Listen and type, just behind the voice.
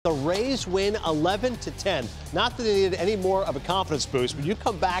Rays win 11-10. Not that they needed any more of a confidence boost, but you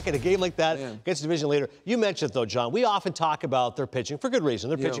come back in a game like that against a division leader. You mentioned it, though, John. We often talk about their pitching for good reason.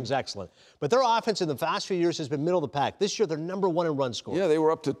 Their pitching's excellent. But their offense in the past few years has been middle of the pack. This year, they're #1 in runs scored. Yeah, they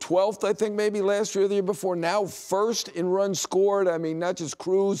were up to 12th, I think, maybe last year or the year before. Now first in runs scored. I mean, not just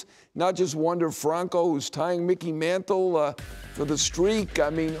Cruz, not just Wander Franco, who's tying Mickey Mantle for the streak. I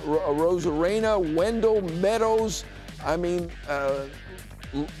mean, Rosarena, Wendell, Meadows. I mean,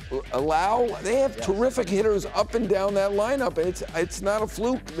 Lau. They have terrific hitters up and down that lineup. It's not a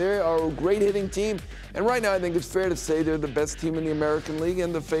fluke. They are a great hitting team. And right now, I think it's fair to say they're the best team in the American League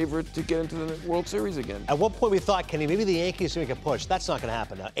and the favorite to get into the World Series again. At one point, we thought, Kenny, maybe the Yankees make a push. That's not going to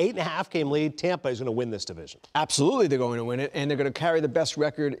happen now. 8.5-game lead. Tampa is going to win this division. Absolutely, they're going to win it, and they're going to carry the best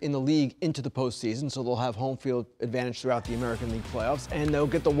record in the league into the postseason, so they'll have home field advantage throughout the American League playoffs, and they'll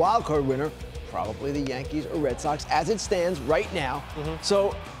get the wild card winner, probably the Yankees or Red Sox, as it stands right now.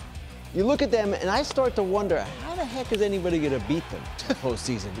 So you look at them, and I start to wonder, how the heck is anybody going to beat them in the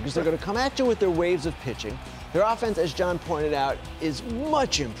postseason? Because they're going to come at you with their waves of pitching. Their offense, as John pointed out, is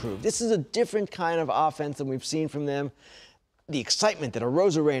much improved. This is a different kind of offense than we've seen from them. The excitement that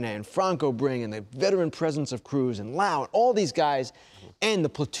Rosarena and Franco bring, and the veteran presence of Cruz and Lau, and all these guys, and the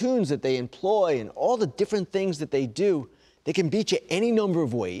platoons that they employ, and all the different things that they do, they can beat you any number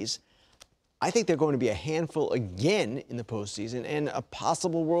of ways. I think they're going to be a handful again in the postseason and a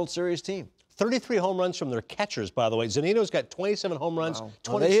possible World Series team. 33 home runs from their catchers, by the way. Zanino's got 27 home runs. Wow.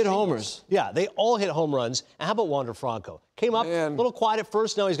 Well, they hit homers. Yeah, they all hit home runs. And how about Wander Franco? Came up a little quiet at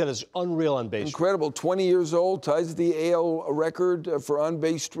first. Now he's got his unreal on-base. Incredible. 20 years old, ties the AL record for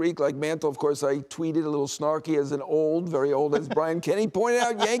on-base streak. Like Mantle, of course, I tweeted a little snarky as an old, very old, as Brian Kenny pointed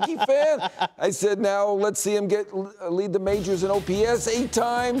out, Yankee fan. I said, now let's see him lead the majors in OPS 8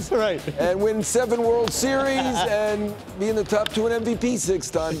 times. Right. And win 7 World Series and be in the top 2 in MVP 6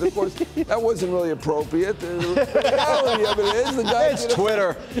 times. Of course, that wasn't really appropriate. The reality of it is the guy. It's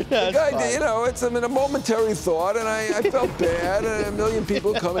Twitter. The guy, you know, it's a momentary thought, and I felt bad, and a million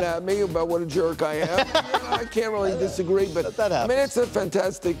people coming at me about what a jerk I am. I can't really disagree, but I mean, it's a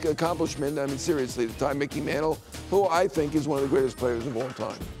fantastic accomplishment. I mean, seriously, to tie Mickey Mantle, who I think is one of the greatest players of all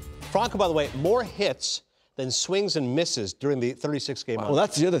time. Franco, by the way, more hits than swings and misses during the 36-game Well,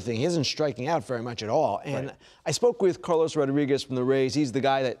 that's the other thing. He isn't striking out very much at all. And I spoke with Carlos Rodriguez from the Rays. He's the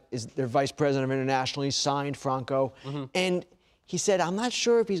guy that is their vice president of international. He signed Franco. And he said, I'm not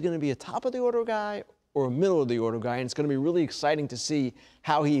sure if he's going to be a top-of-the-order guy or a middle-of-the-order guy, and it's going to be really exciting to see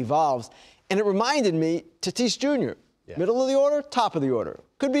how he evolves. And it reminded me, Tatis Jr., middle of the order, top of the order.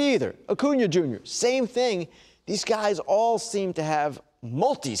 Could be either. Acuna Jr., same thing. These guys all seem to have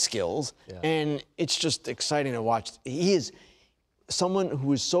multi-skills, and it's just exciting to watch. He is someone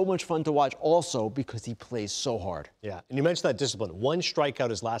who is so much fun to watch also because he plays so hard. Yeah, and you mentioned that discipline. 1 strikeout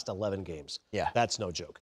his last 11 games. Yeah. That's no joke.